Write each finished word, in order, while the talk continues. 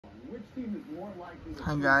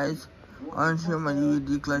Hi guys, I'm sure my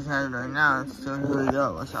DVD collection right now, so here we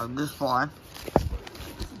go. Let's have this far.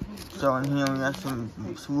 So in here we got some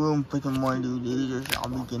room for some more DVDs, which I'll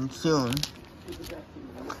be getting soon.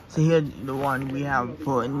 So here's the one we have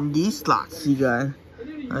put in these slots, you guys.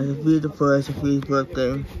 It's beautiful, it's a free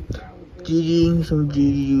birthday. Gigi, some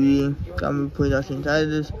Gigi, gonna be put us inside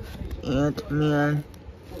this. Ant-Man,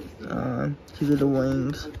 Secret of the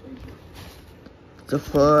Wings, the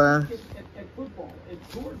fur,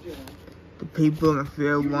 the people, my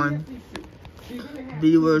favorite one.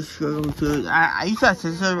 Video struggle too. I used to have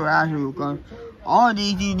sister actually because all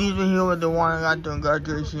these DVDs were here with the one I got during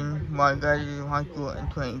graduation when I graduated high school in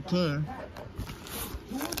 2018.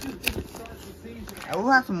 I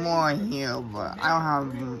will have some more in here, but I don't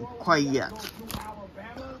have them quite yet.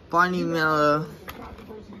 Barney Miller.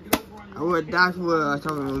 That's where I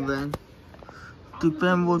started moving. The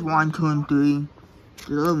film was 1, 2, and 3.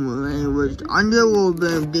 The little movie was under a little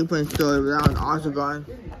bit of a different story, but that was also gone.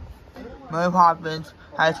 Mary Poppins,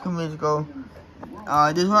 High School Musical.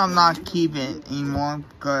 This one I'm not keeping anymore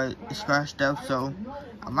because it's scratched up, so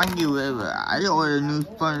I might get rid of it. I just ordered a new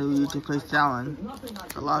phone to use to play Salon.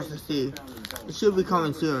 A lot to see. It should be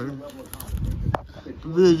coming soon. The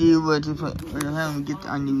video was to get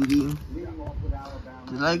on DVD.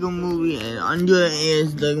 The Lego Movie, and under it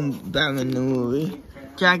is Lego Batman the movie.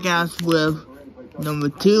 Jackass with number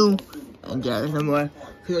 2 and Jackass number 1.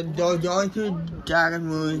 So those are two Jackass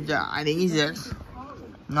movies that I think exist.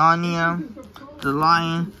 Narnia, The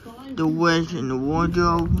Lion, The Witch, and the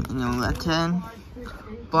Wardrobe, and then we got 10.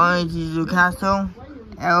 Barney Jesus Castle,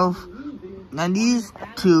 Elf. Now these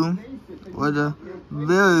two were the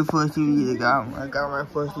very first DVD I got my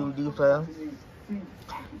first DVD player.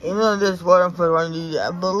 Even though this wasn't for one DVD,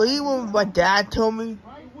 I believe what my dad told me,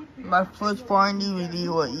 my first Barney DVD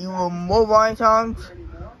was either more Barney songs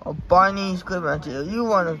or Barney's Good Adventure. You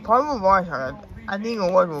wanted probably Barney songs. I think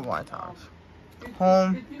it was more Barney songs.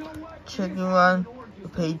 Home, Chicken Run, The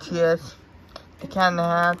Patriots, The Cat in the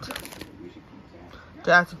Hat,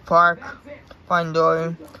 Jurassic Park, Finding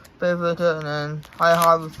Dory, Favorite, and then High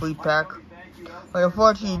Harvest Free Pack. But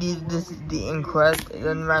unfortunately, this is the Inquest. It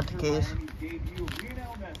doesn't match the case.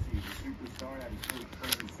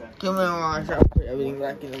 Give me one, so I'll put everything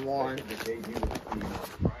back in the one.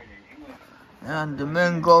 And the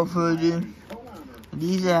main gold version.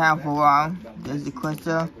 These I have for a while. There's the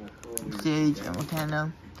Questa, Sage, and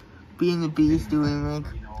Wakanda. Beauty and the Beast, the remake.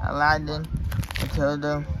 Aladdin,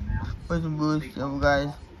 Matilda, Puss in Boots, the other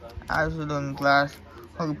guys. Absolute in Glass,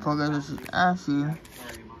 Hocus Pocus, which is actually.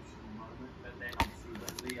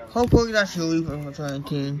 Hocus Pocus actually from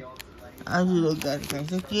 2019. As you look at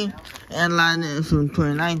 2016, and Aladdin is from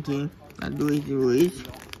 2019. Not the release.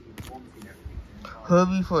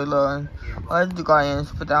 Herbie for Lauren, Rise of the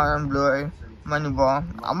Guardians, put that on Blu-ray. Moneyball,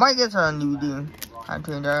 I might get that on DVD. I'm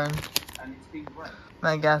turning down.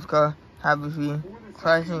 Madagascar, Happy Feet,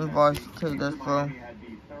 Crashing Boss, Kill Dust Pro,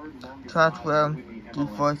 Transwell,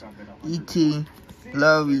 G-Force, E.T.,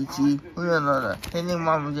 Love E.T., who don't know that? Hitting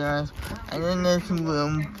Mama Jones, and then there's some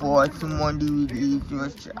room for some more DVDs,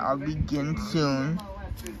 which I'll be getting soon.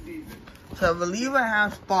 So I believe I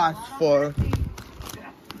have spots for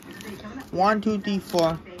 1, 2, 3,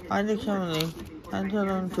 4, 5, 6, 7, 8, 9, 10,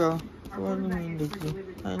 11, 12, 14,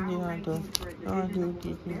 15, 19, 20, 1,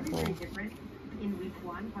 2, 3, 4.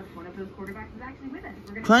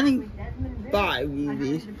 25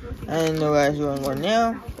 DVDs, and the rest are going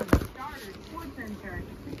now.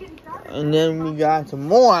 And then we got some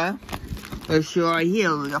more. Let's show right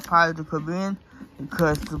here. We got Pirates of the Caribbean, The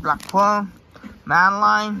Curse of the Black Pearl,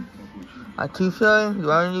 Madeline, Tooth Fairy, The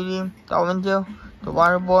Running Duty, Darwinville, The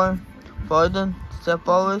Waterboy, Frozen,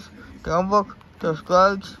 Step-Overs, Girl Book, The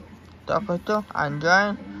Scruggs, Dark Crystal, Iron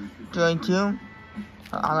Giant, Journey 2,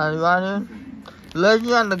 Island Rider,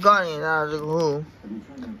 Legend of the Guardian out of the Who,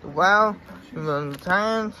 The Wow, Remember the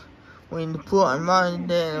Titans, Winnie the Pooh, and Modern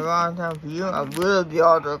Day and Around Time for You. I will be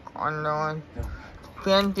all the on the one.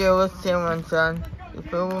 Panther, Samuel Son, The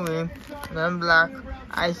Purple Moon, Men Black,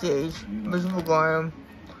 Ice Age, Bishop Gorham,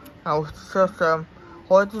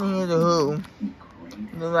 Horton Hears the Who,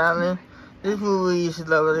 The Rattling. This movie used to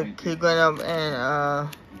love as a kid growing up, and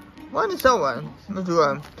what is that one? Mr.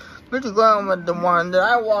 Gorham. Mr. Gorham was the one that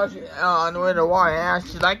I watched on the way to water, and I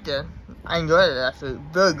actually liked it. I enjoyed it actually.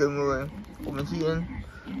 Very good movie. Woman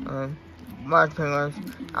Keaton, March Penguins,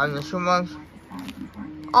 and the Chipmunks.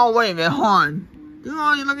 Oh wait a minute, hold on. Did we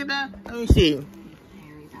already look at that? Let me see.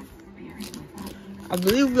 I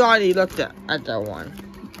believe we already looked at that one.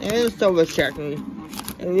 It is double check me.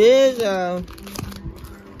 It is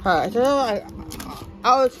alright, so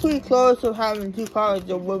I was pretty close to having 2 cards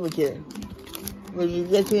of Wimbledon. But you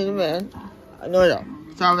get to the man. No.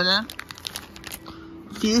 Sorry about that.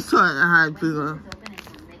 See, this one I had bigger.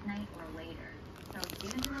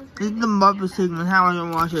 This is the Muppet segment, how I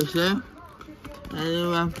don't watch this shit. And then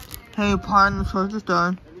we have Harry Potter and the Sorcerer's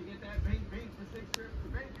Stone.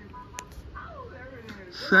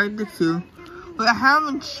 Shrek the 2. But I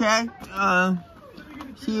haven't checked,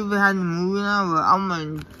 see if it had the movie now, but I'm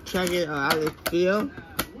gonna check it out of this video.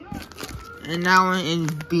 And that one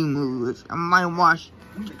is B-movie, which I might watch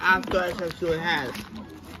after I see what it has.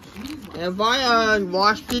 And if I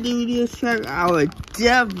watch the DVD check, I would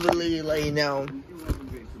definitely let you know.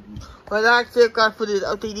 But that's it, guys, for this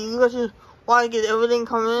update. If you guys just want to get everything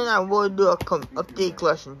coming in, I will do a update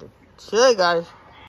collection. See you later, guys.